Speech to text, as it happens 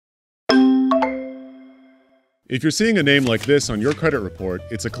If you're seeing a name like this on your credit report,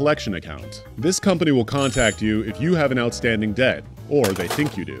 it's a collection account. This company will contact you if you have an outstanding debt, or they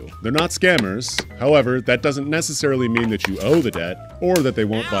think you do. They're not scammers. However, that doesn't necessarily mean that you owe the debt, or that they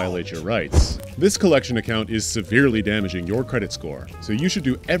won't violate your rights. This collection account is severely damaging your credit score, so you should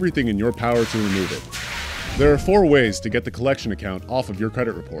do everything in your power to remove it. There are 4 ways to get the collection account off of your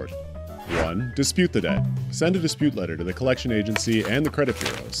credit report. 1. Dispute the debt. Send a dispute letter to the collection agency and the credit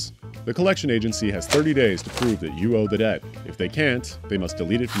bureaus. The collection agency has 30 days to prove that you owe the debt. If they can't, they must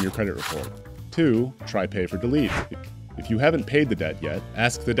delete it from your credit report. 2. Try pay for delete. If you haven't paid the debt yet,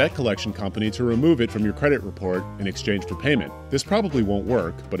 ask the debt collection company to remove it from your credit report in exchange for payment. This probably won't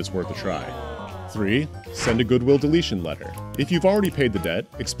work, but it's worth a try. 3. Send a Goodwill deletion letter. If you've already paid the debt,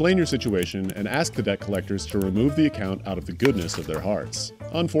 explain your situation and ask the debt collectors to remove the account out of the goodness of their hearts.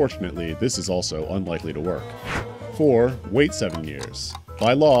 Unfortunately, this is also unlikely to work. 4. Wait 7 years.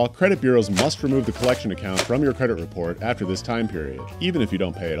 By law, credit bureaus must remove the collection account from your credit report after this time period, even if you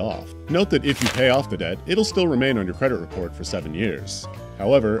don't pay it off. Note that if you pay off the debt, it'll still remain on your credit report for 7 years.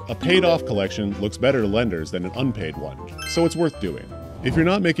 However, a paid-off collection looks better to lenders than an unpaid one, so it's worth doing. If you're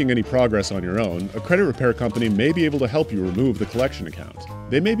not making any progress on your own, a credit repair company may be able to help you remove the collection account.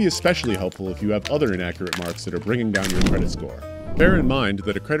 They may be especially helpful if you have other inaccurate marks that are bringing down your credit score. Bear in mind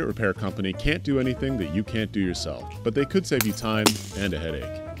that a credit repair company can't do anything that you can't do yourself, but they could save you time and a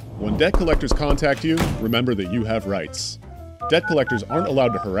headache. When debt collectors contact you, remember that you have rights. Debt collectors aren't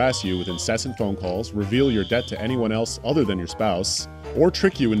allowed to harass you with incessant phone calls, reveal your debt to anyone else other than your spouse, or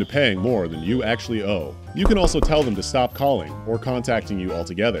trick you into paying more than you actually owe. You can also tell them to stop calling or contacting you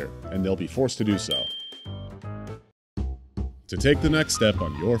altogether, and they'll be forced to do so. To take the next step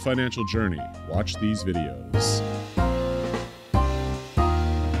on your financial journey, watch these videos.